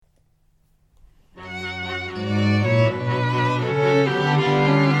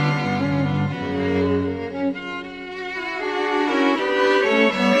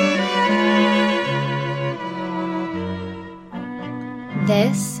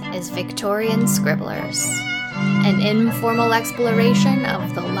is Victorian Scribblers, an informal exploration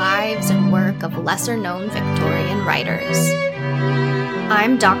of the lives and work of lesser-known Victorian writers.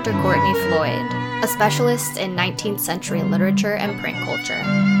 I'm Dr. Courtney Floyd, a specialist in 19th century literature and print culture.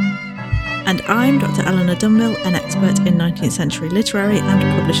 And I'm Dr. Eleanor Dunmill, an expert in 19th century literary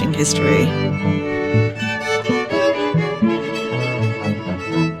and publishing history.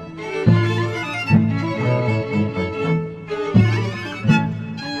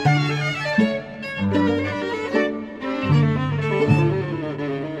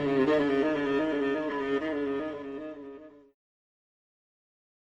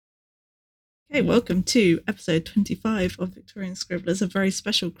 Okay, welcome to episode 25 of Victorian Scribblers, a very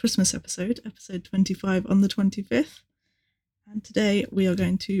special Christmas episode 25 on the 25th. And today we are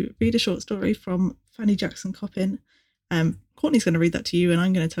going to read a short story from Fanny Jackson Coppin. Courtney's going to read that to you, and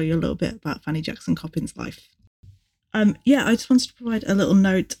I'm going to tell you a little bit about Fanny Jackson Coppin's life. I just wanted to provide a little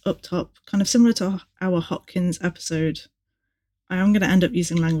note up top, kind of similar to our Hopkins episode. I am going to end up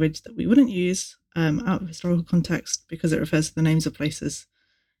using language that we wouldn't use out of historical context because it refers to the names of places.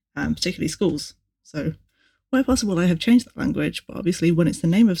 Particularly schools. So where possible, I have changed that language, but obviously when it's the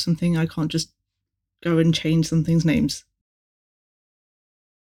name of something, I can't just go and change something's names.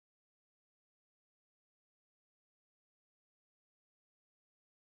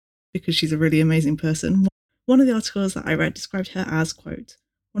 Because she's a really amazing person. One of the articles that I read described her as, quote,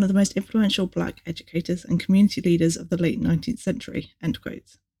 one of the most influential Black educators and community leaders of the late 19th century, end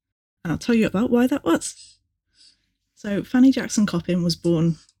quote. And I'll tell you about why that was. So Fanny Jackson Coppin was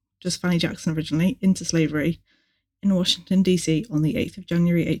born, just Fanny Jackson originally, into slavery in Washington, D.C. on the 8th of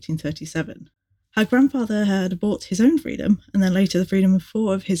January, 1837. Her grandfather had bought his own freedom and then later the freedom of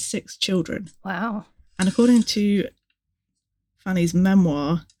 4 of his 6 children. Wow. And according to Fanny's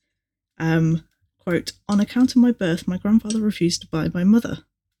memoir, quote, on account of my birth, my grandfather refused to buy my mother,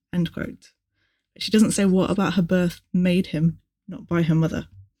 end quote. But she doesn't say what about her birth made him not buy her mother.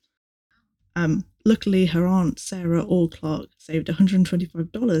 Luckily, her aunt, Sarah Orr Clark, saved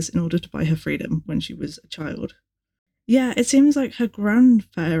 $125 in order to buy her freedom when she was a child. Yeah, it seems like her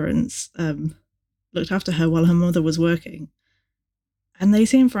grandparents looked after her while her mother was working. And they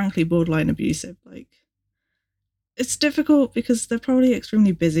seem frankly borderline abusive. It's difficult because they're probably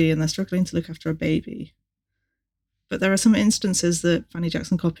extremely busy and they're struggling to look after a baby. But there are some instances that Fanny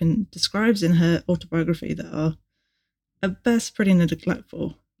Jackson Coppin describes in her autobiography that are at best pretty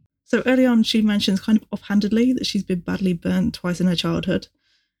neglectful. So early on, she mentions kind of offhandedly that she's been badly burnt twice in her childhood.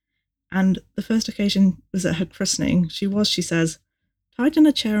 And the first occasion was at her christening. She says, tied in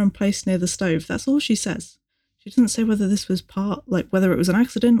a chair and placed near the stove. That's all she says. She doesn't say whether this was whether it was an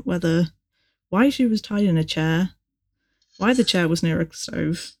accident, why she was tied in a chair, why the chair was near a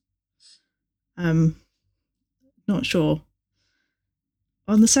stove. Not sure.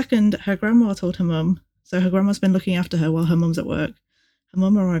 On the second, her grandma told her mum, so her grandma's been looking after her while her mum's at work. Her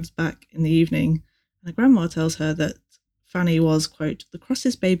mum arrives back in the evening, and her grandma tells her that Fanny was, quote, the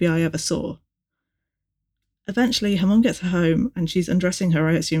crossest baby I ever saw. Eventually, her mum gets her home, and she's undressing her,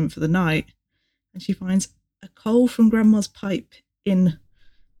 I assume, for the night, and she finds a coal from grandma's pipe in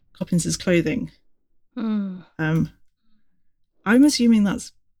Coppins's clothing. I'm assuming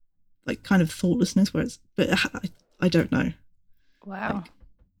that's kind of thoughtlessness, but I don't know. Wow.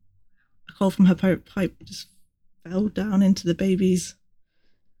 A coal from her pipe just fell down into the baby's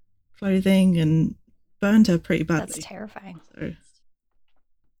clothing and burned her pretty badly. That's terrifying. So.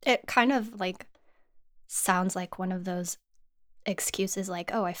 It kind of sounds like one of those excuses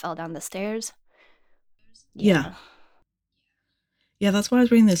oh, I fell down the stairs. Yeah, that's why I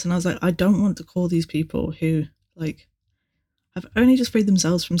was reading this and I was like, I don't want to call these people who have only just freed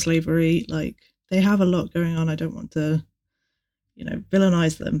themselves from slavery. They have a lot going on. I don't want to,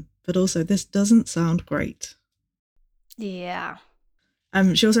 villainize them. But also this doesn't sound great. Yeah.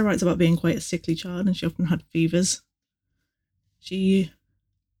 She also writes about being quite a sickly child and she often had fevers. I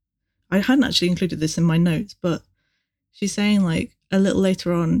hadn't actually included this in my notes, but she's saying a little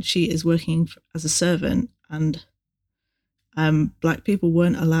later on she is working as a servant and Black people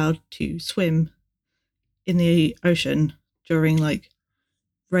weren't allowed to swim in the ocean during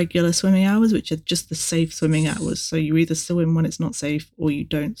regular swimming hours, which are just the safe swimming hours. So you either swim when it's not safe or you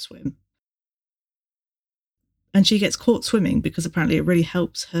don't swim. And she gets caught swimming because apparently it really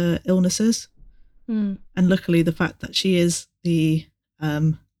helps her illnesses. And luckily the fact that she is the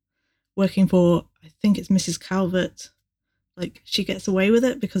working for, I think it's Mrs. Calvert, she gets away with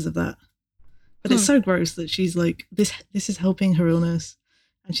it because of that. But it's so gross that she's this is helping her illness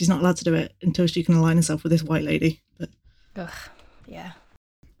and she's not allowed to do it until she can align herself with this white lady. But yeah.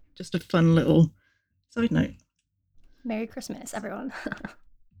 Just a fun little side note. Merry Christmas, everyone.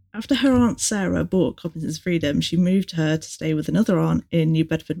 After her aunt Sarah bought Coppenson's freedom, she moved her to stay with another aunt in New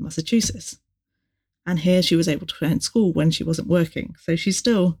Bedford, Massachusetts. And here she was able to attend school when she wasn't working. So she's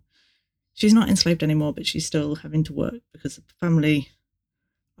not enslaved anymore, but she's still having to work because the family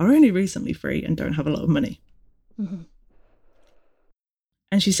are only recently free and don't have a lot of money. Mm-hmm.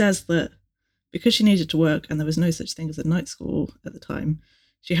 And she says that because she needed to work and there was no such thing as a night school at the time,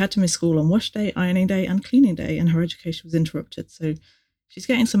 she had to miss school on wash day, ironing day, and cleaning day, and her education was interrupted. So she's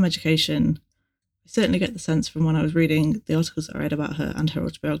getting some education. I certainly get the sense from when I was reading the articles that I read about her and her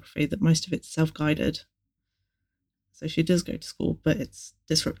autobiography that most of it's self-guided. So she does go to school, but it's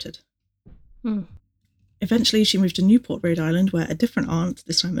disrupted. Mm. Eventually, she moved to Newport, Rhode Island, where a different aunt,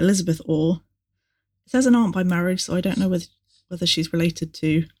 this time Elizabeth Orr, it says an aunt by marriage, so I don't know whether she's related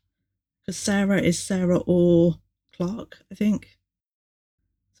to, because Sarah is Sarah Orr Clark, I think.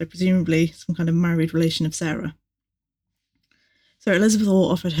 So presumably some kind of married relation of Sarah. So Elizabeth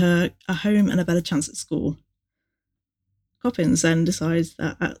Orr offered her a home and a better chance at school. Coppins then decides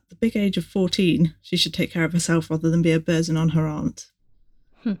that at the big age of 14, she should take care of herself rather than be a burden on her aunt,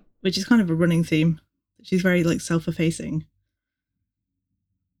 which is kind of a running theme. She's very self-effacing.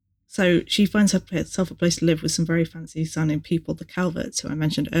 So she finds herself a place to live with some very fancy sounding people, the Calverts, who I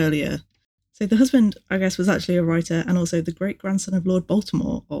mentioned earlier. So the husband, I guess, was actually a writer and also the great-grandson of Lord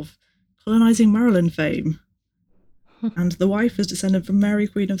Baltimore of colonising Maryland fame. And the wife was descended from Mary,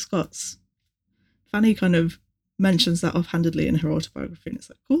 Queen of Scots. Fanny kind of mentions that offhandedly in her autobiography, and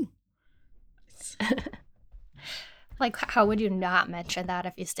it's cool. How would you not mention that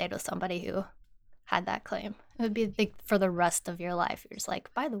if you stayed with somebody who had that claim? It would be for the rest of your life. You're just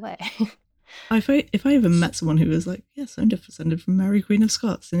by the way. If I ever met someone who was yes, I'm descended from Mary, Queen of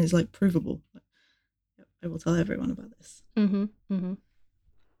Scots, and it's provable, I will tell everyone about this. Mm-hmm. Mm-hmm.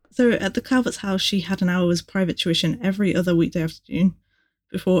 So at the Calvert's house, she had an hour's private tuition every other weekday afternoon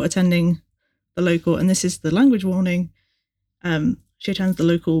before attending the local, and this is the language warning, she attends the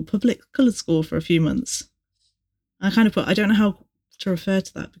local public coloured school for a few months. I kind of I don't know how to refer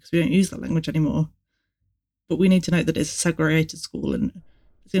to that because we don't use that language anymore, but we need to note that it's a segregated school, and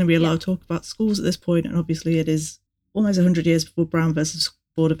there's going to be a lot of talk about schools at this point, and obviously it is almost 100 years before Brown versus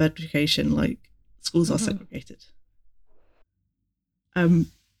Board of Education, schools are segregated.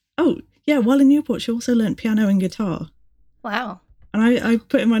 While in Newport, she also learnt piano and guitar. Wow. And I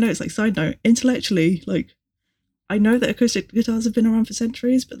put in my notes, side note, intellectually, I know that acoustic guitars have been around for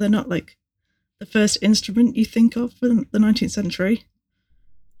centuries, but they're not the first instrument you think of for the 19th century.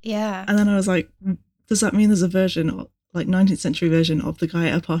 Yeah. And then I was does that mean there's a version, 19th century version of the guy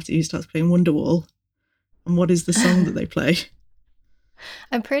at a party who starts playing Wonderwall? And what is the song that they play?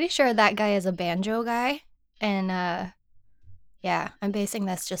 I'm pretty sure that guy is a banjo guy. And yeah, I'm basing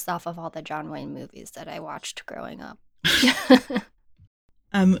this just off of all the John Wayne movies that I watched growing up.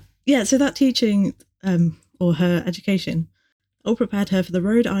 So that teaching or her education all prepared her for the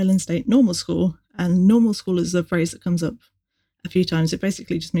Rhode Island State Normal School. And normal school is a phrase that comes up a few times. It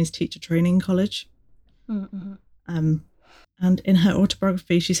basically just means teacher training college. Mm-hmm. And in her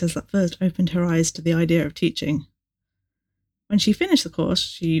autobiography, she says that first opened her eyes to the idea of teaching. When she finished the course,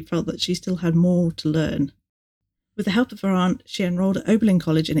 she felt that she still had more to learn. With the help of her aunt, she enrolled at Oberlin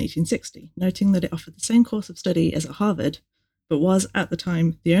College in 1860, noting that it offered the same course of study as at Harvard, but was, at the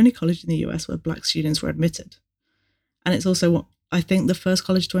time, the only college in the US where black students were admitted. And it's also, I think, the first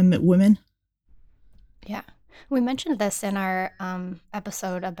college to admit women. Yeah. We mentioned this in our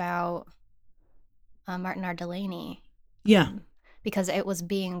episode about Martin R. Delaney. Yeah. Because it was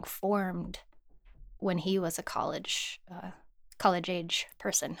being formed when he was a college-age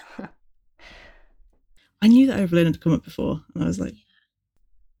person. I knew that Oberlin had come up before, and I was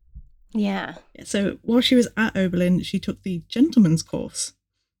Yeah. So while she was at Oberlin, she took the gentleman's course,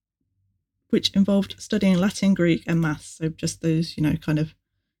 which involved studying Latin, Greek, and maths. So just those, kind of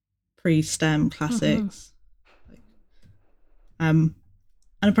pre-STEM classics. And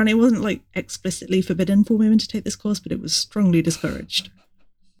apparently it wasn't explicitly forbidden for women to take this course, but it was strongly discouraged.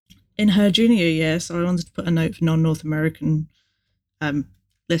 In her junior year, so I wanted to put a note for non-North American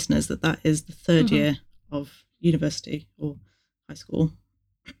listeners that is the third year of university or high school.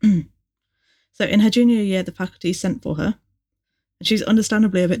 So in her junior year, the faculty sent for her, and she's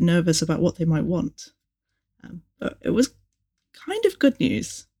understandably a bit nervous about what they might want. But it was kind of good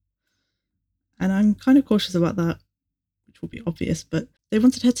news. And I'm kind of cautious about that, which will be obvious, but they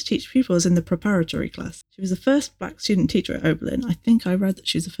wanted her to teach pupils in the preparatory class. She was the first black student teacher at Oberlin. I think I read that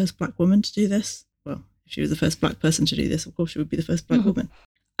she was the first black woman to do this. Well, if she was the first black person to do this, of course she would be the first black woman.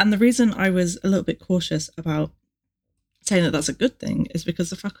 And the reason I was a little bit cautious about saying that that's a good thing is because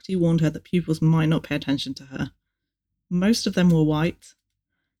the faculty warned her that pupils might not pay attention to her. Most of them were white,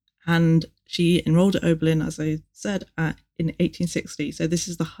 And she enrolled at Oberlin, as I said, in 1860. So this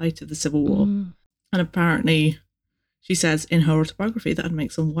is the height of the Civil War. Mm. And apparently, she says in her autobiography that would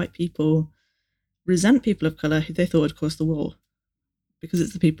make some white people resent people of colour who they thought had caused the war, because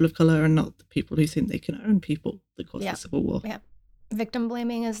it's the people of colour and not the people who think they can own people that caused the Civil War. Yeah. Victim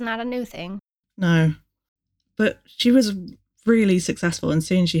blaming is not a new thing. No. But she was really successful, and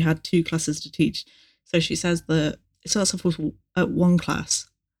soon she had 2 classes to teach. So she says that it starts off at 1 class,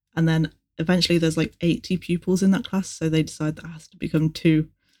 and then eventually there's like 80 pupils in that class, so they decide that has to become 2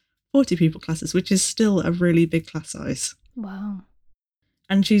 40-pupil classes, which is still a really big class size. Wow.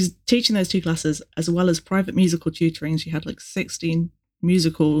 And she's teaching those 2 classes as well as private musical tutoring. She had like 16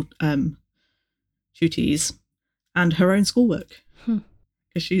 musical tutees and her own schoolwork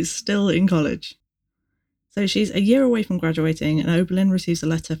because she's still in college. So she's a year away from graduating, and Oberlin receives a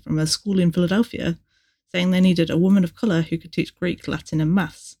letter from a school in Philadelphia saying they needed a woman of colour who could teach Greek, Latin and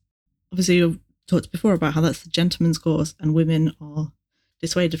maths. Obviously, you've talked before about how that's the gentleman's course and women are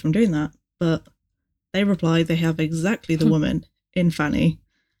dissuaded from doing that, but they reply they have exactly the woman in Fanny,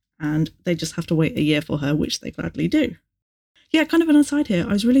 and they just have to wait a year for her, which they gladly do. Yeah, kind of an aside here,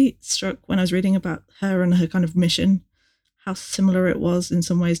 I was really struck when I was reading about her and her kind of mission, how similar it was in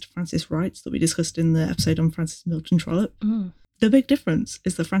some ways to Frances Wright's that we discussed in the episode on Frances Milton Trollope. Mm. The big difference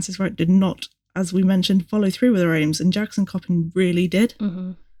is that Frances Wright did not, as we mentioned, follow through with her aims, and Jackson Coppin really did.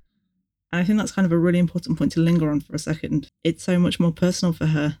 Mm-hmm. And I think that's kind of a really important point to linger on for a second. It's so much more personal for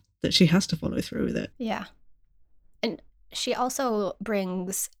her that she has to follow through with it. Yeah. And she also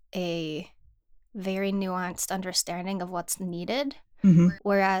brings a very nuanced understanding of what's needed,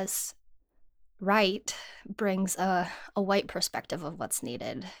 whereas Wright brings a white perspective of what's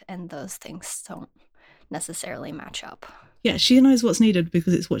needed, and those things don't necessarily match up. Yeah, she knows what's needed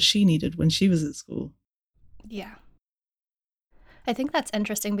because it's what she needed when she was at school. Yeah. I think that's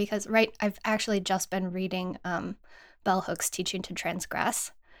interesting because, right, I've actually just been reading Bell Hook's Teaching to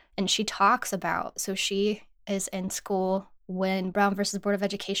Transgress, and she talks about, so she is in school when Brown versus Board of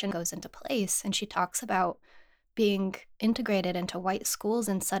Education goes into place, and she talks about being integrated into white schools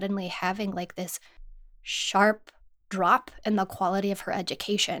and suddenly having like this sharp drop in the quality of her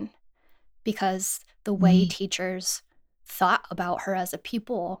education because the way teachers thought about her as a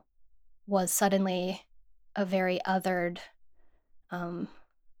pupil was suddenly a very othered, kind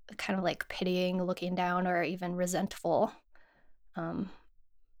of like pitying, looking down, or even resentful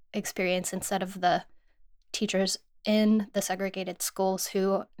experience, instead of the teachers in the segregated schools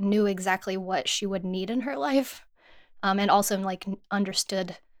who knew exactly what she would need in her life, and also like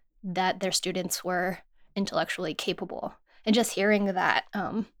understood that their students were intellectually capable. And just hearing that,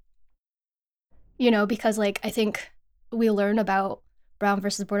 because like I think we learn about Brown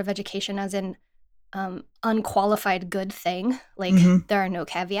versus Board of Education as an unqualified good thing, like there are no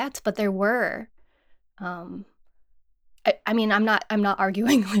caveats, but there were. I mean, I'm not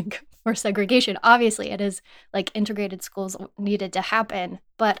arguing like for segregation. Obviously, it is like integrated schools needed to happen,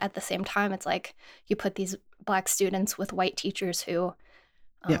 but at the same time, it's like you put these Black students with white teachers who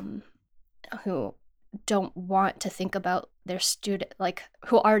don't want to think about their student, like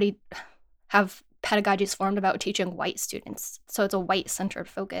who already have pedagogies formed about teaching white students. So it's a white-centered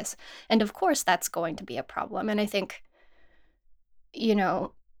focus. And of course, that's going to be a problem. And I think,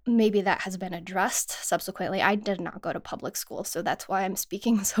 maybe that has been addressed subsequently. I did not go to public school, so that's why I'm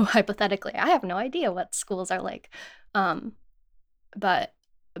speaking so hypothetically. I have no idea what schools are like. But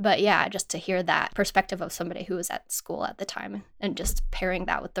yeah, just to hear that perspective of somebody who was at school at the time and just pairing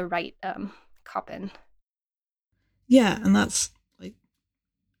that with the right Coppin. Yeah, and that's like,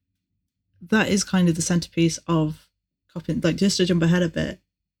 that is kind of the centerpiece of Coppin. Like, just to jump ahead a bit,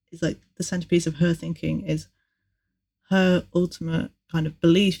 is like the centerpiece of her thinking is her ultimate kind of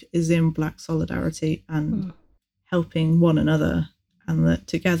belief is in Black solidarity and helping one another, and that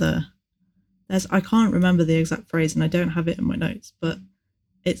together I can't remember the exact phrase and I don't have it in my notes, but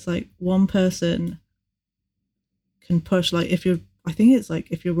it's like one person can push, like if you're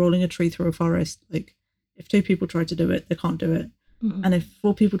rolling a tree through a forest, like if 2 people try to do it, they can't do it. And if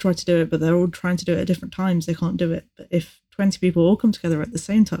 4 people try to do it, but they're all trying to do it at different times, they can't do it. But if 20 people all come together at the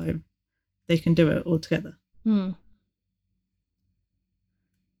same time, they can do it all together.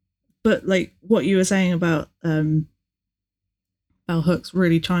 But like what you were saying about Bell Hooks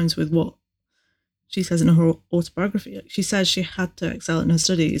really chimes with what she says in her autobiography. She says she had to excel in her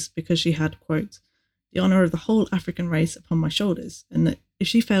studies because she had, quote, the honour of the whole African race upon my shoulders, and that if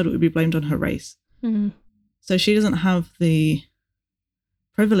she failed, it would be blamed on her race. So she doesn't have the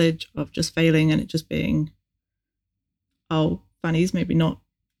privilege of just failing and it just being, oh, Fanny's maybe not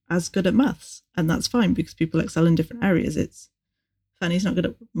as good at maths, and that's fine because people excel in different areas. It's, Fanny's not good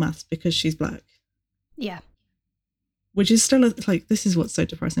at maths because she's black. Yeah. Which is still, like, this is what's so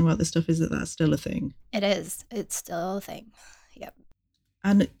depressing about this stuff, is that that's still a thing. It is. It's still a thing. Yep.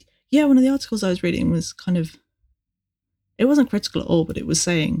 And yeah, one of the articles I was reading was kind of, it wasn't critical at all, but it was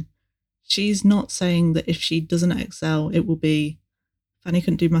saying, she's not saying that if she doesn't excel, it will be Fanny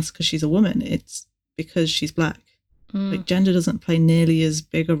couldn't do maths because she's a woman. It's because she's black. Like, gender doesn't play nearly as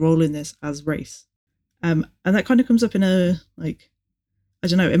big a role in this as race. And that kind of comes up in a, like, I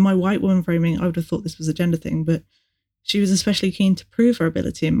don't know, in my white woman framing, I would have thought this was a gender thing, but she was especially keen to prove her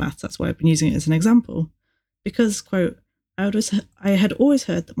ability in maths. That's why I've been using it as an example. Because, quote, I had always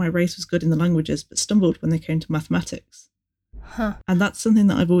heard that my race was good in the languages, but stumbled when they came to mathematics. Huh. And that's something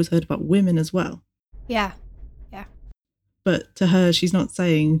that I've always heard about women as well. Yeah. Yeah. But to her, she's not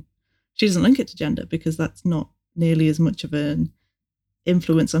saying, she doesn't link it to gender because that's not nearly as much of an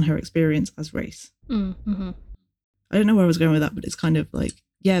influence on her experience as race. Mm-hmm. I don't know where I was going with that, but it's kind of like,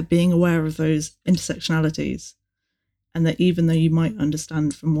 yeah, being aware of those intersectionalities. And that even though you might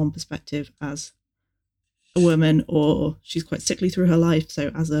understand from one perspective as a woman, or she's quite sickly through her life,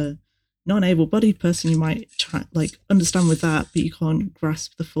 so as a non-able-bodied person, you might try, like, understand with that, but you can't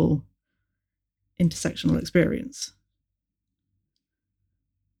grasp the full intersectional experience.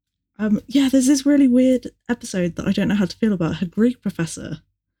 Yeah, there's this really weird episode that I don't know how to feel about. Her Greek professor,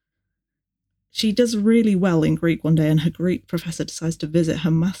 she does really well in Greek one day, and her Greek professor decides to visit her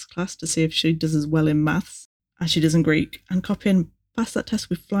maths class to see if she does as well in maths as she does in Greek, and Coppin passed that test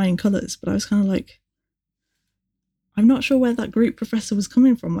with flying colours. But I was kind of like, I'm not sure where that Greek professor was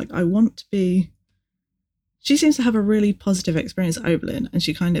coming from. Like, I want to be... She seems to have a really positive experience at Oberlin, and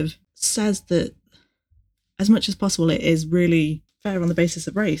she kind of says that as much as possible it is really fair on the basis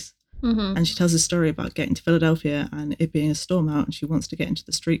of race. Mm-hmm. And she tells a story about getting to Philadelphia and it being a storm out, and she wants to get into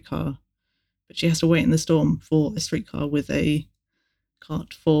the streetcar, but she has to wait in the storm for a streetcar with a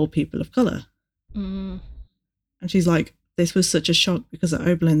cart for people of colour. Mm-hmm. And she's like, this was such a shock because at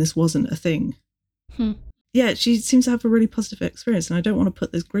Oberlin this wasn't a thing. Yeah, she seems to have a really positive experience, and I don't want to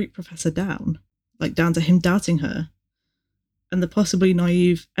put this Greek professor down, like down to him doubting her. And the possibly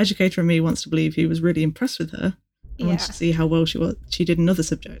naive educator in me wants to believe he was really impressed with her and wants to see how well she did in other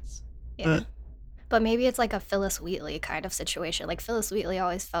subjects. Yeah. But maybe it's like a Phyllis Wheatley kind of situation. Like, Phyllis Wheatley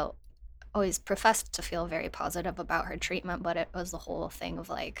always professed to feel very positive about her treatment, but it was the whole thing of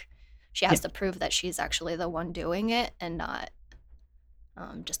like, she has to prove that she's actually the one doing it and not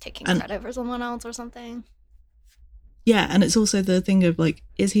just taking credit for someone else or something. Yeah, and it's also the thing of like,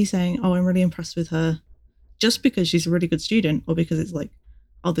 is he saying, oh, I'm really impressed with her just because she's a really good student, or because it's like,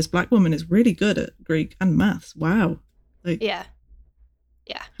 oh, this black woman is really good at Greek and maths. Wow. Like, yeah.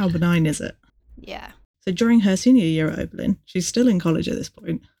 How benign is it? Yeah. So during her senior year at Oberlin, she's still in college at this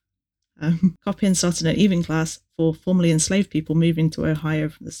point. Coppin started an evening class for formerly enslaved people moving to Ohio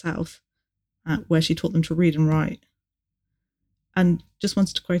from the South, where she taught them to read and write. And just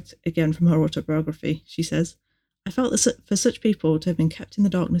wanted to quote again from her autobiography. She says, I felt that for such people to have been kept in the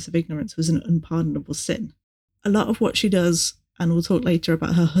darkness of ignorance was an unpardonable sin. A lot of what she does, and we'll talk later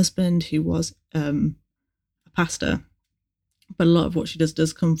about her husband, who was a pastor, but a lot of what she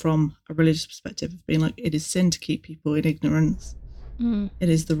does come from a religious perspective of being like, it is sin to keep people in ignorance. It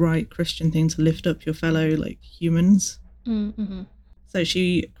is the right Christian thing to lift up your fellow like humans. Mm-hmm. So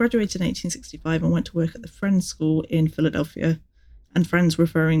she graduated in 1865 and went to work at the Friends School in Philadelphia, and Friends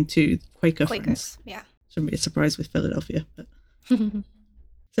referring to Quakers. Friends. Yeah. Shouldn't be a surprise with Philadelphia. But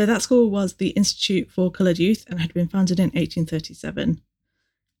so that school was the Institute for Coloured Youth and had been founded in 1837.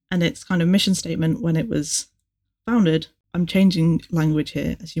 And its kind of mission statement when it was founded, I'm changing language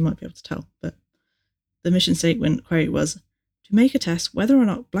here, as you might be able to tell, but the mission statement quote was, to make a test whether or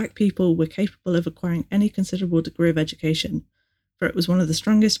not black people were capable of acquiring any considerable degree of education, for it was one of the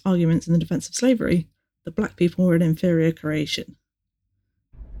strongest arguments in the defence of slavery that black people were an inferior creation.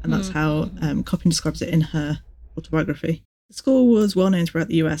 And that's how Coppin describes it in her autobiography. The school was well known throughout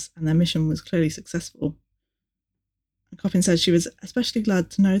the US, and their mission was clearly successful. And Coppin said she was especially glad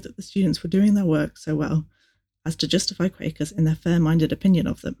to know that the students were doing their work so well as to justify Quakers in their fair-minded opinion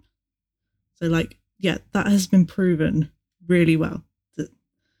of them. So, like, yeah, that has been proven really well. That,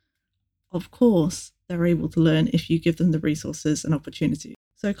 of course, they're able to learn if you give them the resources and opportunity.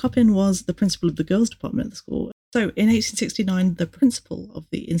 So Coppin was the principal of the girls' department at the school. So in 1869, the principal of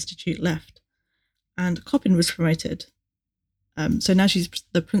the institute left, and Coppin was promoted. So now she's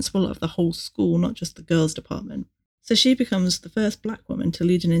the principal of the whole school, not just the girls' department. So she becomes the first black woman to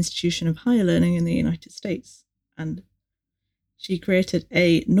lead an institution of higher learning in the United States. And she created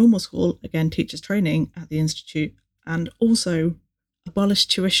a normal school, again, teachers training at the institute, and also abolished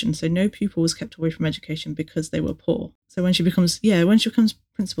tuition, so no pupil was kept away from education because they were poor. So when she becomes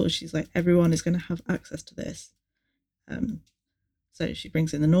principal, she's like, everyone is going to have access to this. So she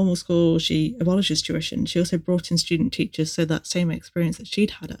brings in the normal school, she abolishes tuition. She also brought in student teachers, so that same experience that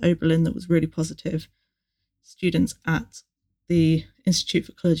she'd had at Oberlin that was really positive, students at the Institute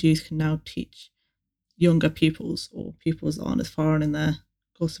for Coloured Youth can now teach younger pupils or pupils that aren't as far on in their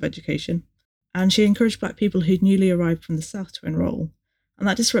course of education. And she encouraged Black people who'd newly arrived from the South to enrol. And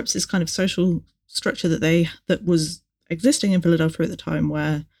that disrupts this kind of social structure that was existing in Philadelphia at the time,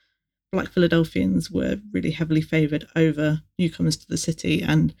 where Black Philadelphians were really heavily favoured over newcomers to the city.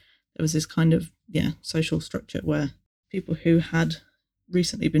 And there was this kind of, social structure where people who had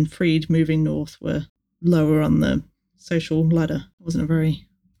recently been freed moving north were lower on the social ladder. It wasn't a very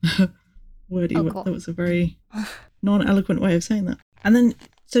wordy word. That was a very non-eloquent way of saying that. And then,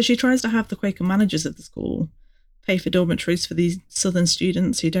 so she tries to have the Quaker managers of the school pay for dormitories for these Southern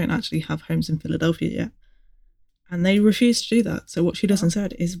students who don't actually have homes in Philadelphia yet. And they refuse to do that. So what she does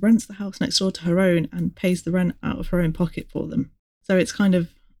instead is rents the house next door to her own and pays the rent out of her own pocket for them. So it's kind of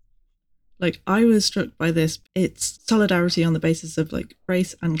like, I was struck by this. It's solidarity on the basis of like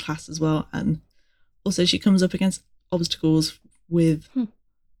race and class as well. And also she comes up against obstacles with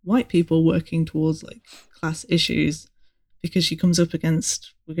white people working towards like class issues, because she comes up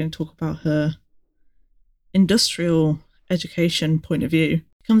against, we're going to talk about her industrial education point of view,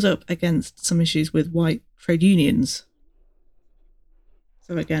 comes up against some issues with white trade unions.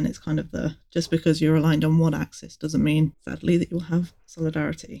 So again, it's kind of just because you're aligned on one axis doesn't mean, sadly, that you'll have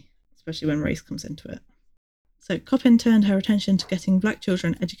solidarity, especially when race comes into it. So Coppin turned her attention to getting Black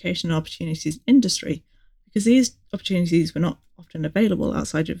children educational opportunities in industry, because these opportunities were not often available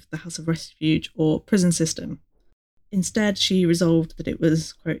outside of the House of Refuge or prison system. Instead, she resolved that it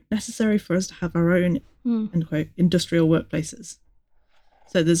was, quote, necessary for us to have our own, end quote, industrial workplaces.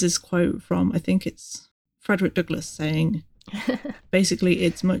 So there's this quote from, I think it's Frederick Douglass, saying, basically,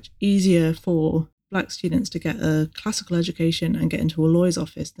 it's much easier for Black students to get a classical education and get into a lawyer's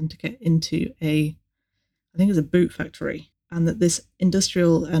office than to get into a boot factory, and that this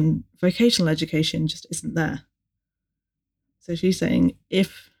industrial and vocational education just isn't there. So she's saying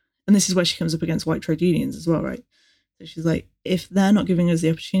and this is where she comes up against white trade unions as well, right? So she's like, if they're not giving us the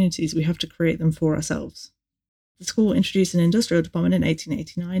opportunities, we have to create them for ourselves. The school introduced an industrial department in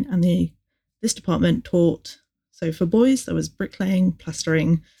 1889, and this department taught, so for boys, there was bricklaying,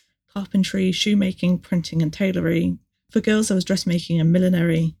 plastering, carpentry, shoemaking, printing, and tailoring. For girls, there was dressmaking and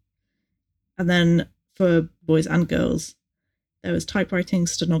millinery. And then for boys and girls, there was typewriting,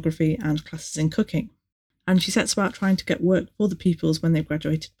 stenography, and classes in cooking. And she sets about trying to get work for the pupils when they've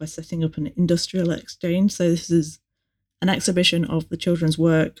graduated by setting up an industrial exchange. So this is an exhibition of the children's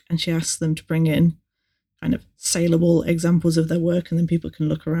work, and she asks them to bring in kind of saleable examples of their work, and then people can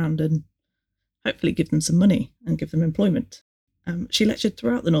look around and hopefully give them some money and give them employment. She lectured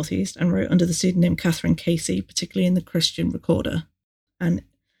throughout the Northeast and wrote under the pseudonym Catherine Casey, particularly in the Christian Recorder. And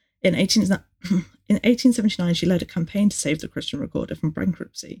in 1879, she led a campaign to save the Christian Recorder from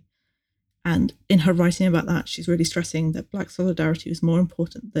bankruptcy. And in her writing about that, she's really stressing that Black solidarity was more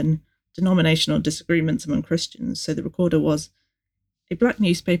important than denominational disagreements among Christians. So the Recorder was a Black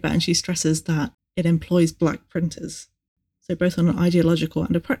newspaper, and she stresses that it employs Black printers. So both on an ideological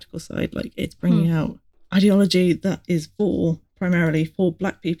and a practical side, like it's bringing out ideology that is primarily for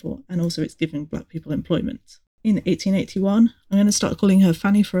Black people, and also it's giving Black people employment. In 1881, I'm going to start calling her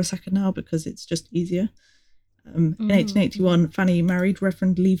Fanny for a second now because it's just easier. In 1881, Fanny married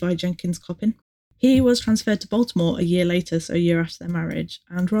Reverend Levi Jenkins Coppin. He was transferred to Baltimore a year later, so a year after their marriage,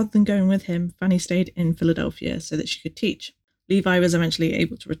 and rather than going with him, Fanny stayed in Philadelphia so that she could teach. Levi was eventually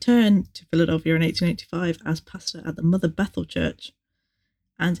able to return to Philadelphia in 1885 as pastor at the Mother Bethel Church.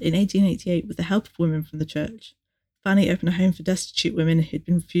 And in 1888, with the help of women from the church, Fanny opened a home for destitute women who'd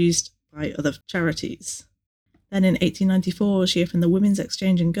been refused by other charities. Then in 1894, she opened the Women's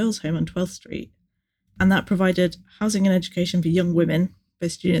Exchange and Girls Home on 12th Street, and that provided housing and education for young women,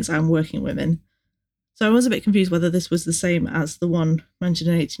 both students and working women. So I was a bit confused whether this was the same as the one mentioned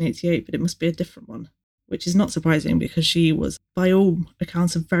in 1888, but it must be a different one, which is not surprising because she was, by all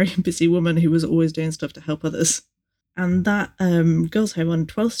accounts, a very busy woman who was always doing stuff to help others. And that girls' home on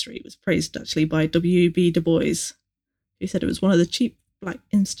 12th Street was praised actually by W.B. Du Bois, who said it was one of the cheap Black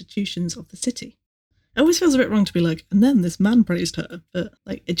institutions of the city. It always feels a bit wrong to be like, and then this man praised her, but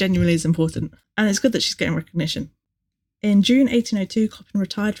like it genuinely is important. And it's good that she's getting recognition. In June 1802, Coppin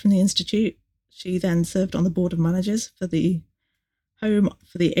retired from the Institute. She then served on the board of managers for the Home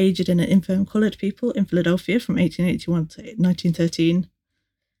for the Aged and Infirm Coloured People in Philadelphia from 1881 to 1913,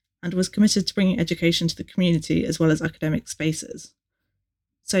 and was committed to bringing education to the community as well as academic spaces.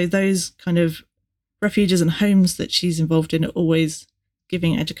 So those kind of refuges and homes that she's involved in are always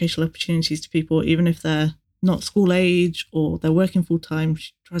giving educational opportunities to people, even if they're not school age or they're working full time.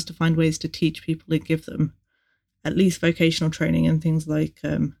 She tries to find ways to teach people and give them at least vocational training and things like,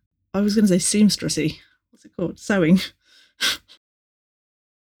 I was going to say seamstressy. What's it called? Sewing.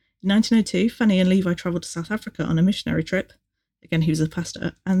 In 1902, Fanny and Levi travelled to South Africa on a missionary trip. Again, he was a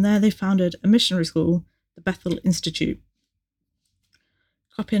pastor, and there they founded a missionary school, the Bethel Institute.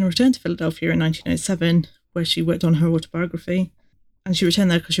 Coppin returned to Philadelphia in 1907, where she worked on her autobiography, and she returned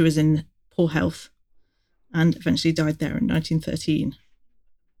there because she was in poor health, and eventually died there in 1913.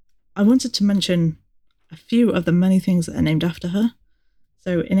 I wanted to mention a few of the many things that are named after her.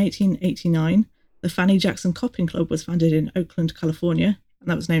 So in 1889, the Fanny Jackson Coppin Club was founded in Oakland, California, and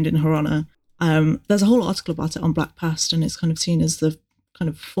that was named in her honor. There's a whole article about it on Black Past, and it's kind of seen as the kind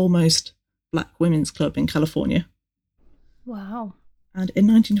of foremost Black women's club in California. Wow. And in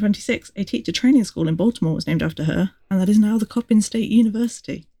 1926, a teacher training school in Baltimore was named after her, and that is now the Coppin State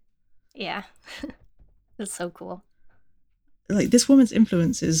University. Yeah. That's so cool. Like, this woman's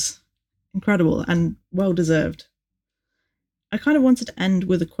influence is incredible and well-deserved. I kind of wanted to end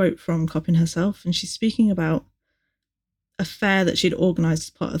with a quote from Coppin herself, and she's speaking about a fair that she'd organised as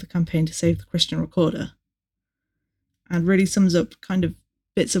part of the campaign to save the Christian Recorder, and really sums up kind of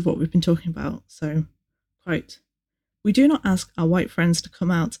bits of what we've been talking about. So, quote, "We do not ask our white friends to come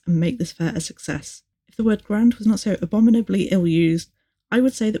out and make this fair a success. If the word grand was not so abominably ill-used, I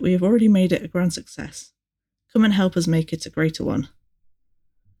would say that we have already made it a grand success. Come and help us make it a greater one."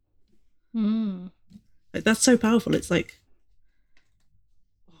 Like, that's so powerful. It's like,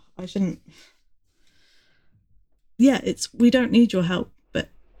 I shouldn't... Yeah, we don't need your help, but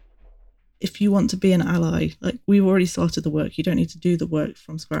if you want to be an ally, like, we've already started the work. You don't need to do the work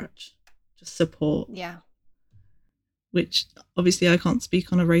from scratch. Just support. Yeah. Which, obviously, I can't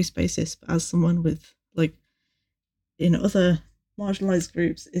speak on a race basis, but as someone with, like, in other marginalised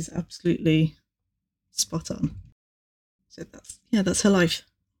groups, is absolutely spot on. So that's her life.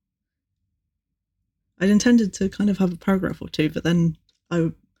 I'd intended to kind of have a paragraph or two, but then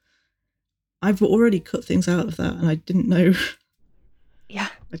I've already cut things out of that, and I didn't know. Yeah.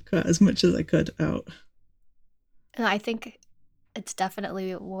 I'd cut as much as I could out. And I think it's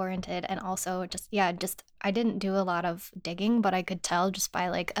definitely warranted. And also just I didn't do a lot of digging, but I could tell just by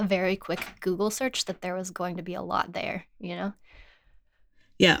like a very quick Google search that there was going to be a lot there, you know?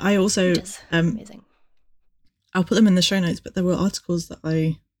 Yeah, I also... Which is amazing. I'll put them in the show notes, but there were articles that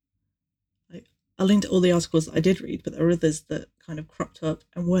I linked all the articles that I did read, but there were others that kind of cropped up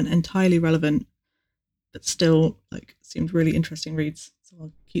and weren't entirely relevant, but still like seemed really interesting reads. So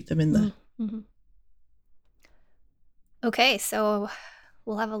I'll keep them in there. Mm-hmm. Okay, so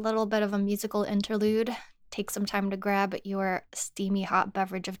we'll have a little bit of a musical interlude. Take some time to grab your steamy hot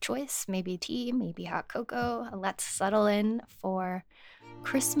beverage of choice, maybe tea, maybe hot cocoa. Let's settle in for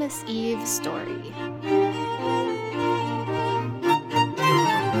Christmas Eve Story.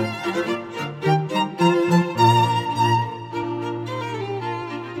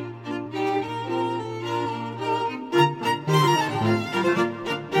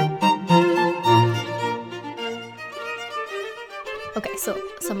 Okay, so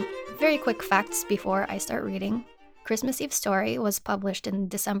some very quick facts before I start reading. Christmas Eve Story was published in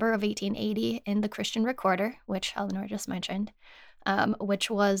December of 1880 in the Christian Recorder, which Eleanor just mentioned, which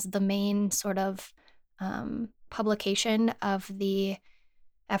was the main sort of publication of the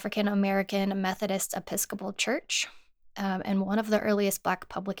African American Methodist Episcopal Church, and one of the earliest Black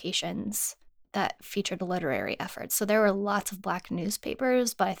publications that featured literary efforts. So there were lots of Black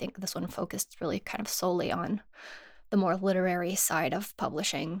newspapers, but I think this one focused really kind of solely on the more literary side of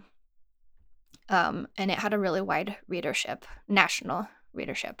publishing. And it had a really wide readership, national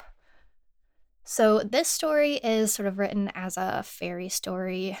readership. So this story is sort of written as a fairy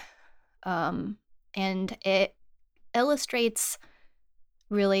story, and it illustrates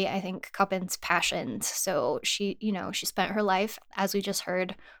really, I think, Coppin's passions. So she spent her life, as we just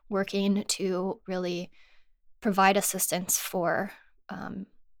heard, working to really provide assistance for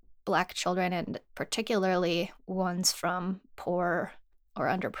Black children, and particularly ones from poor or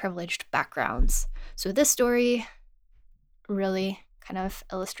underprivileged backgrounds. So this story really kind of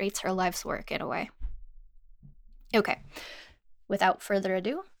illustrates her life's work in a way. Okay, without further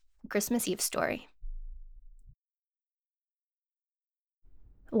ado, Christmas Eve Story.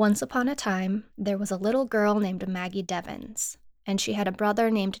 Once upon a time, there was a little girl named Maggie Devens, and she had a brother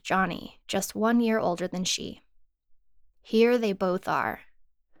named Johnny, just 1 year older than she. Here they both are.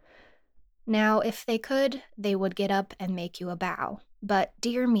 Now, if they could, they would get up and make you a bow. But,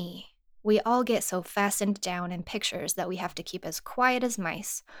 dear me, We all get so fastened down in pictures that we have to keep as quiet as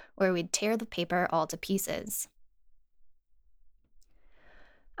mice, or we'd tear the paper all to pieces.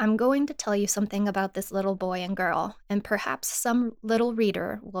 I'm going to tell you something about this little boy and girl, and perhaps some little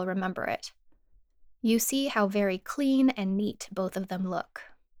reader will remember it. You see how very clean and neat both of them look.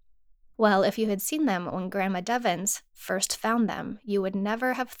 Well, if you had seen them when Grandma Devens first found them, you would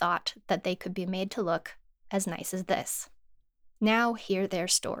never have thought that they could be made to look as nice as this. Now, hear their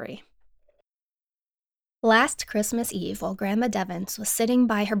story. Last Christmas Eve, while Grandma Devens was sitting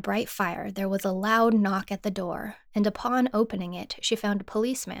by her bright fire, there was a loud knock at the door, and upon opening it, she found a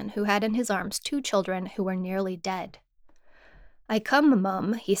policeman who had in his arms 2 children who were nearly dead. "I come,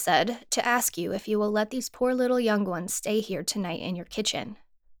 Mum," he said, "to ask you if you will let these poor little young ones stay here tonight in your kitchen.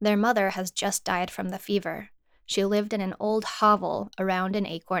 Their mother has just died from the fever. She lived in an old hovel around an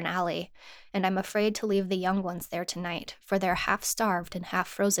acorn alley, and I'm afraid to leave the young ones there tonight, for they're half starved and half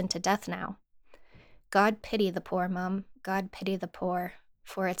frozen to death now. God pity the poor, Mum, God pity the poor,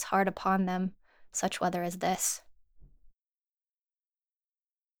 for it's hard upon them, such weather as this."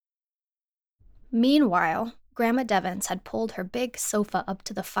 Meanwhile, Grandma Devens had pulled her big sofa up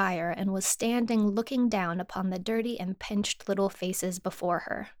to the fire and was standing looking down upon the dirty and pinched little faces before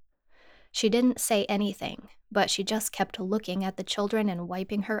her. She didn't say anything, but she just kept looking at the children and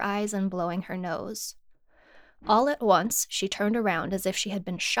wiping her eyes and blowing her nose. All at once, she turned around as if she had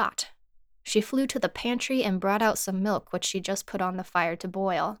been shot. She flew to the pantry and brought out some milk which she just put on the fire to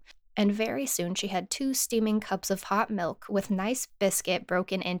boil, and very soon she had 2 steaming cups of hot milk with nice biscuit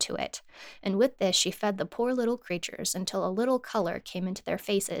broken into it, and with this she fed the poor little creatures until a little color came into their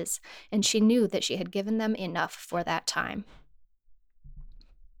faces, and she knew that she had given them enough for that time.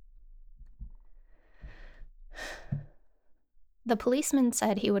 The policeman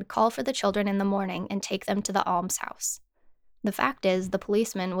said he would call for the children in the morning and take them to the almshouse. The fact is, the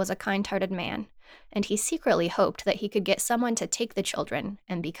policeman was a kind-hearted man, and he secretly hoped that he could get someone to take the children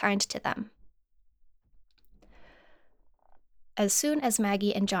and be kind to them. As soon as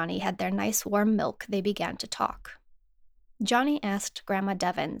Maggie and Johnny had their nice warm milk, they began to talk. Johnny asked Grandma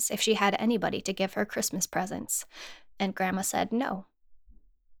Devens if she had anybody to give her Christmas presents, and Grandma said no.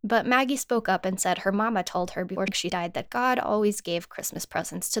 But Maggie spoke up and said her mama told her before she died that God always gave Christmas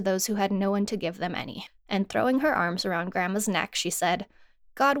presents to those who had no one to give them any. And throwing her arms around Grandma's neck, she said,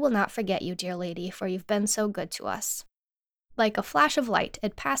 "God will not forget you, dear lady, for you've been so good to us." Like a flash of light,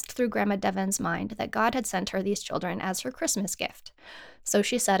 it passed through Grandma Devens' mind that God had sent her these children as her Christmas gift. So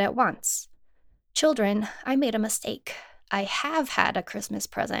she said at once, "Children, I made a mistake. I have had a Christmas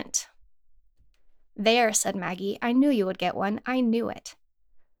present." "There," said Maggie, "I knew you would get one. I knew it."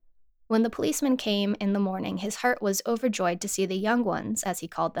 When the policeman came in the morning, his heart was overjoyed to see the young ones, as he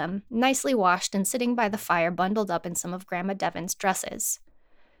called them, nicely washed and sitting by the fire bundled up in some of Grandma Devens' dresses.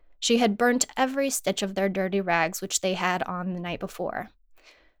 She had burnt every stitch of their dirty rags which they had on the night before,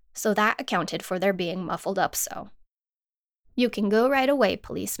 so that accounted for their being muffled up so. "You can go right away,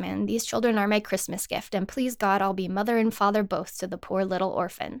 policeman. These children are my Christmas gift, and please God I'll be mother and father both to the poor little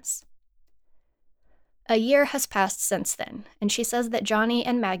orphans." A year has passed since then, and she says that Johnny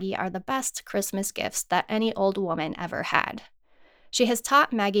and Maggie are the best Christmas gifts that any old woman ever had. She has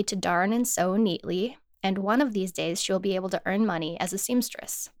taught Maggie to darn and sew neatly, and one of these days she will be able to earn money as a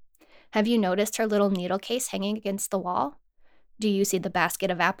seamstress. Have you noticed her little needle case hanging against the wall? Do you see the basket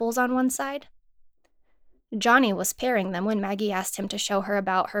of apples on one side? Johnny was paring them when Maggie asked him to show her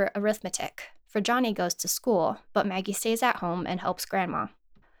about her arithmetic, for Johnny goes to school, but Maggie stays at home and helps Grandma.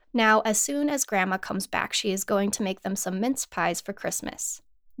 Now, as soon as Grandma comes back, she is going to make them some mince pies for Christmas.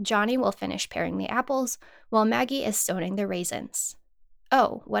 Johnny will finish paring the apples, while Maggie is stoning the raisins.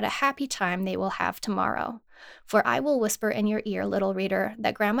 Oh, what a happy time they will have tomorrow. For I will whisper in your ear, little reader,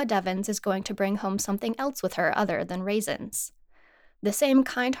 that Grandma Devens is going to bring home something else with her other than raisins. The same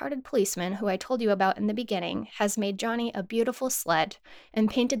kind-hearted policeman who I told you about in the beginning has made Johnny a beautiful sled and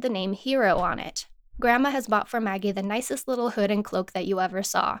painted the name Hero on it. Grandma has bought for Maggie the nicest little hood and cloak that you ever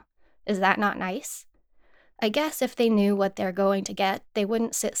saw. Is that not nice? I guess if they knew what they're going to get, they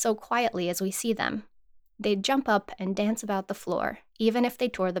wouldn't sit so quietly as we see them. They'd jump up and dance about the floor, even if they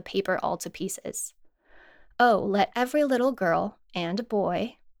tore the paper all to pieces. Oh, let every little girl and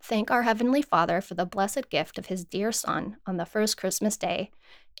boy thank our Heavenly Father for the blessed gift of his dear son on the first Christmas day,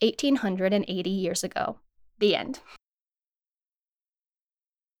 1880 years ago. The end.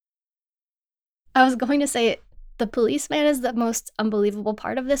 I was going to say the policeman is the most unbelievable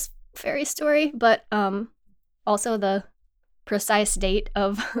part of this fairy story, but also the precise date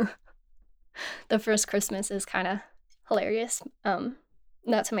of the first Christmas is kind of hilarious.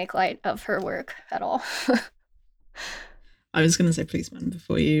 Not to make light of her work at all. I was going to say policeman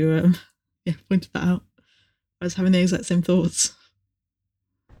before you Yeah, pointed that out. I was having the exact same thoughts.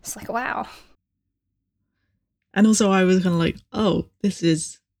 It's like, wow. And also I was kind of like, oh, this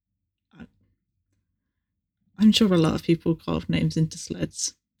is... I'm sure a lot of people carved names into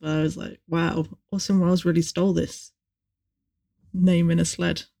sleds, but I was like, wow, Orson Welles really stole this name in a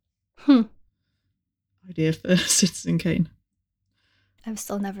sled idea for Citizen Kane. I've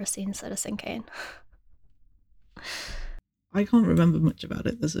still never seen Citizen Kane. I can't remember much about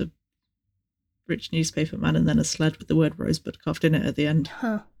it. There's a rich newspaper man and then a sled with the word Rosebud carved in it at the end.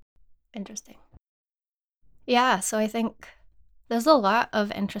 Huh. Interesting. Yeah, so I think there's a lot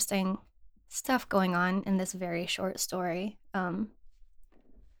of interesting stuff going on in this very short story.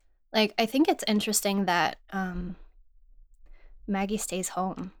 Like, I think it's interesting that Maggie stays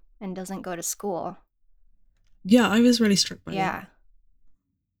home and doesn't go to school. Yeah, I was really struck by Yeah. that.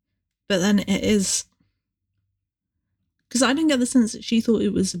 But then it is... Because I didn't get the sense that she thought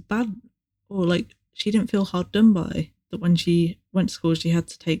it was bad, or like she didn't feel hard done by that when she went to school she had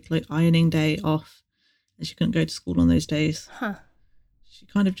to take like ironing day off and she couldn't go to school on those days. Huh. She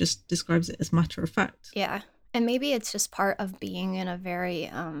kind of just describes it as matter of fact. Yeah. And maybe it's just part of being in a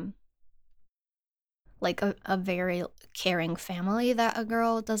very like a very caring family that a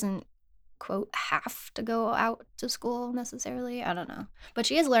girl doesn't, quote, have to go out to school necessarily. I don't know. But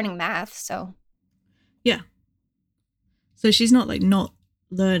she is learning math, so. Yeah. So she's not like not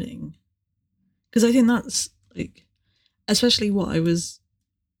learning. Because I think that's like, especially what I was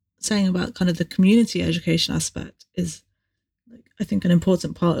saying about kind of the community education aspect is like, I think an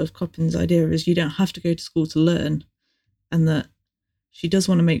important part of Coppin's idea is you don't have to go to school to learn, and that she does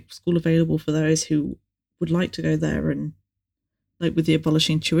want to make school available for those who would like to go there, and like with the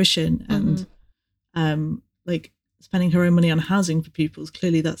abolishing tuition and like spending her own money on housing for pupils,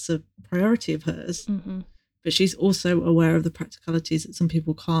 clearly that's a priority of hers. But she's also aware of the practicalities that some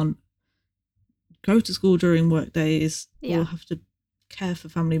people can't go to school during work days or have to care for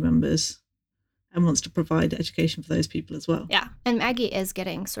family members, and wants to provide education for those people as well. Yeah. And Maggie is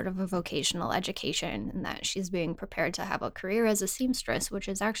getting sort of a vocational education in that she's being prepared to have a career as a seamstress, which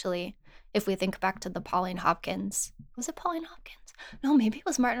is actually, if we think back to the Pauline Hopkins, was it Pauline Hopkins? No, maybe it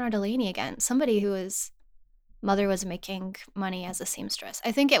was Martin R. Delaney again. Somebody whose mother was making money as a seamstress.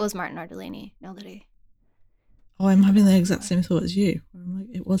 I think it was Martin R. Delaney. Now that Oh, I'm having the exact same thought as you. I'm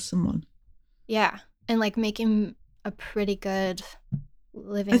like, it was someone. Yeah. And like making a pretty good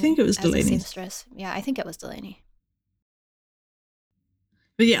living. I think it was as Delaney. A seamstress. Yeah, I think it was Delaney.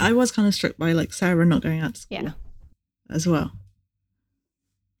 But yeah, I was kind of struck by like Sarah not going out to school as well.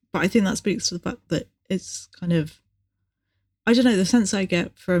 But I think that speaks to the fact that it's kind of, I don't know, the sense I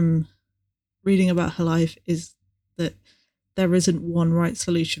get from reading about her life is that there isn't one right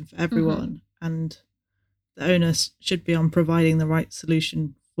solution for everyone, and the onus should be on providing the right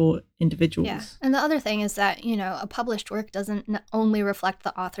solution for individuals. Yeah. And the other thing is that, you know, a published work doesn't only reflect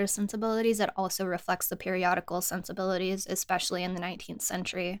the author's sensibilities, it also reflects the periodical sensibilities, especially in the 19th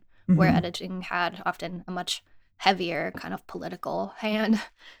century, where editing had often a much heavier kind of political hand.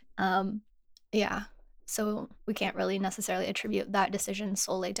 Yeah. So we can't really necessarily attribute that decision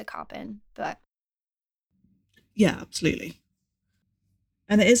solely to Coppin, but. Yeah, absolutely.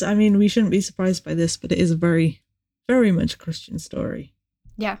 And it is, I mean, we shouldn't be surprised by this, but it is a very, very much a Christian story.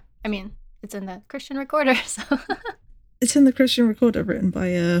 Yeah, I mean, it's in the Christian Recorder, so. It's in the Christian Recorder, written by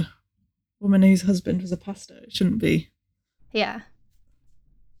a woman whose husband was a pastor. It shouldn't be. Yeah.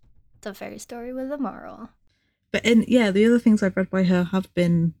 It's a fairy story with a moral. But the other things I've read by her have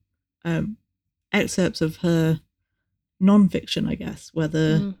been excerpts of her non-fiction, I guess,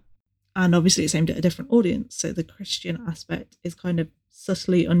 and obviously it's aimed at a different audience. So the Christian aspect is kind of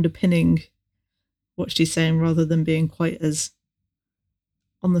subtly underpinning what she's saying rather than being quite as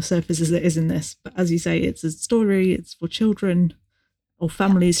on the surface as it is in this. But as you say, it's a story, it's for children or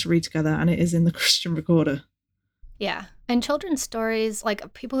families to read together, and it is in the Christian Recorder. Yeah. And children's stories,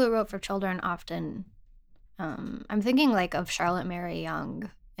 like people who wrote for children often, I'm thinking like of Charlotte Mary Young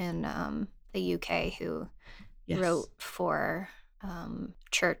in the UK who wrote for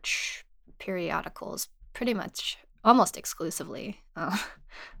church periodicals pretty much almost exclusively.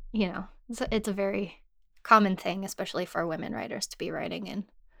 You know, it's a very common thing, especially for women writers, to be writing in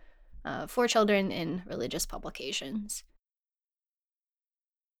for children in religious publications.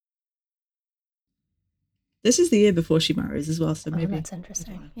 This is the year before she marries as well, so maybe that's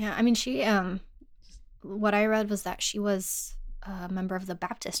interesting. Yeah, I mean, she what I read was that she was a member of the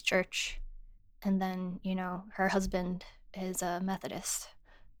Baptist church, and then, you know, her husband is a Methodist,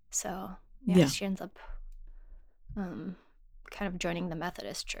 so she ends up kind of joining the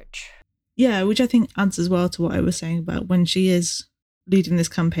Methodist church. Yeah, which I think adds as well to what I was saying about when she is leading this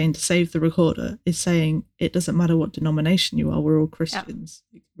campaign to save the recorder is saying it doesn't matter what denomination you are, we're all Christians.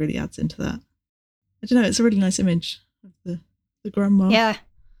 It really adds into that. I don't know, it's a really nice image of the grandma. Yeah.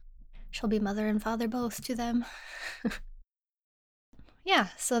 She'll be mother and father both to them. Yeah,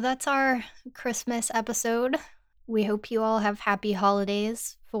 so that's our Christmas episode. We hope you all have happy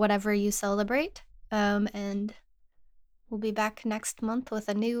holidays for whatever you celebrate. And we'll be back next month with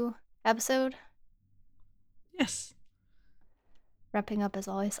a new episode. Yes. Wrapping up as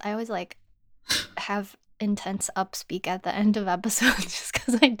always. I always have intense upspeak at the end of episodes just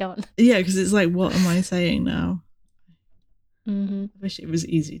because I don't. Yeah, because it's like, what am I saying now? Mm-hmm. I wish it was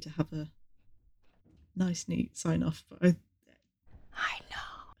easy to have a nice, neat sign off, but I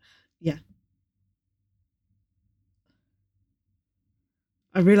know. Yeah.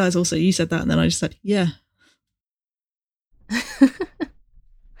 I realised also you said that and then I just said, yeah.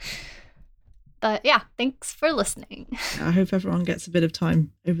 But yeah, thanks for listening. I hope everyone gets a bit of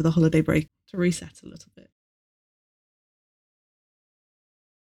time over the holiday break to reset a little bit.